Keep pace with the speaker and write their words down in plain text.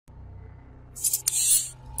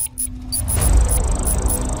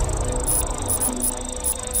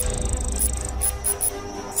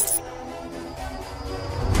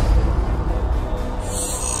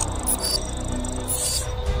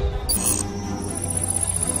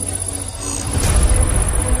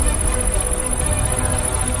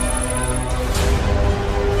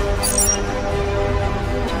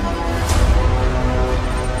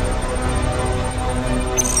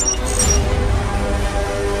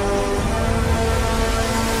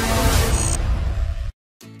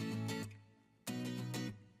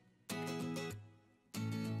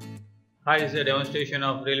Hi, this is a demonstration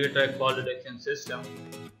of railway track fault detection system.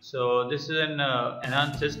 So this is an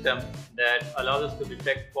enhanced system that allows us to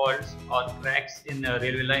detect faults or cracks in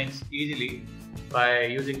railway lines easily by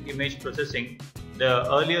using image processing. The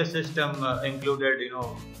earlier system included,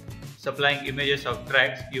 supplying images of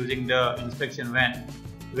tracks using the inspection van,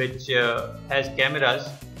 which has cameras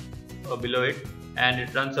below it, and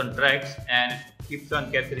it runs on tracks and keeps on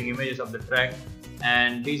capturing images of the track.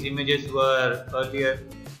 And these images were earlier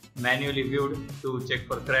manually viewed to check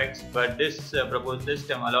for cracks, but this proposed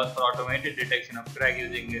system allows for automated detection of crack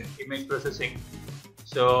using image processing.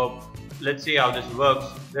 So let's see how this works.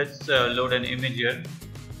 Let's load an image here.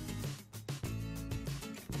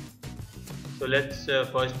 So let's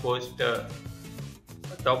first post a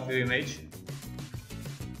top view image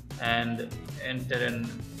and enter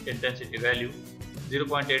an intensity value.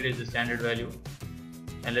 0.8 is the standard value,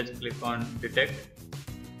 and let's click on detect.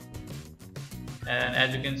 And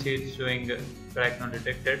as you can see, it's showing crack not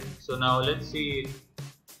detected. So now let's see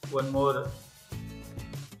one more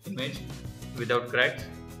image without cracks.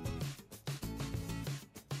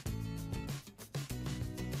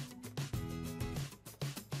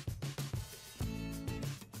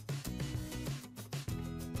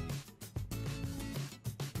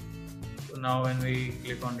 So now when we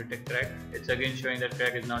click on detect crack, it's again showing that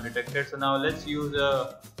crack is not detected. So now let's use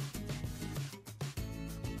a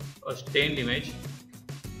stained image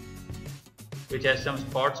which has some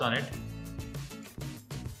spots on it,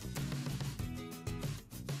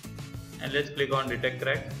 and let's click on detect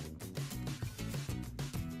crack,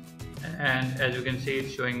 and as you can see,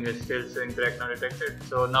 it's still showing crack not detected.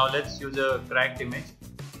 So now let's use a cracked image.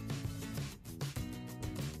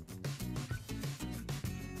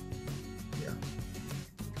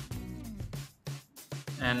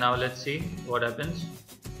 And now let's see what happens.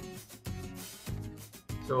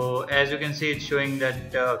 So as you can see, it's showing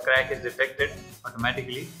that crack is detected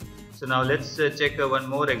automatically. So now let's check one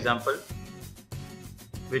more example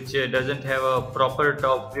which doesn't have a proper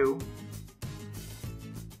top view.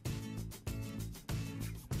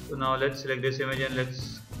 So now let's select this image and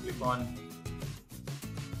let's click on.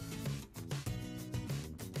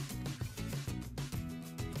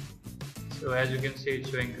 So as you can see, it's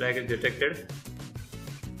showing crack is detected.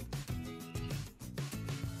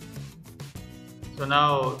 So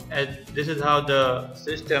now, this is how the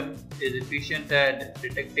system is efficient at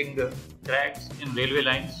detecting cracks in railway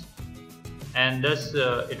lines, and thus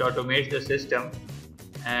it automates the system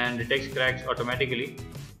and detects cracks automatically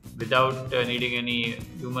without needing any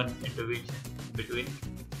human intervention in between.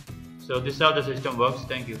 So this is how the system works.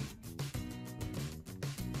 Thank you.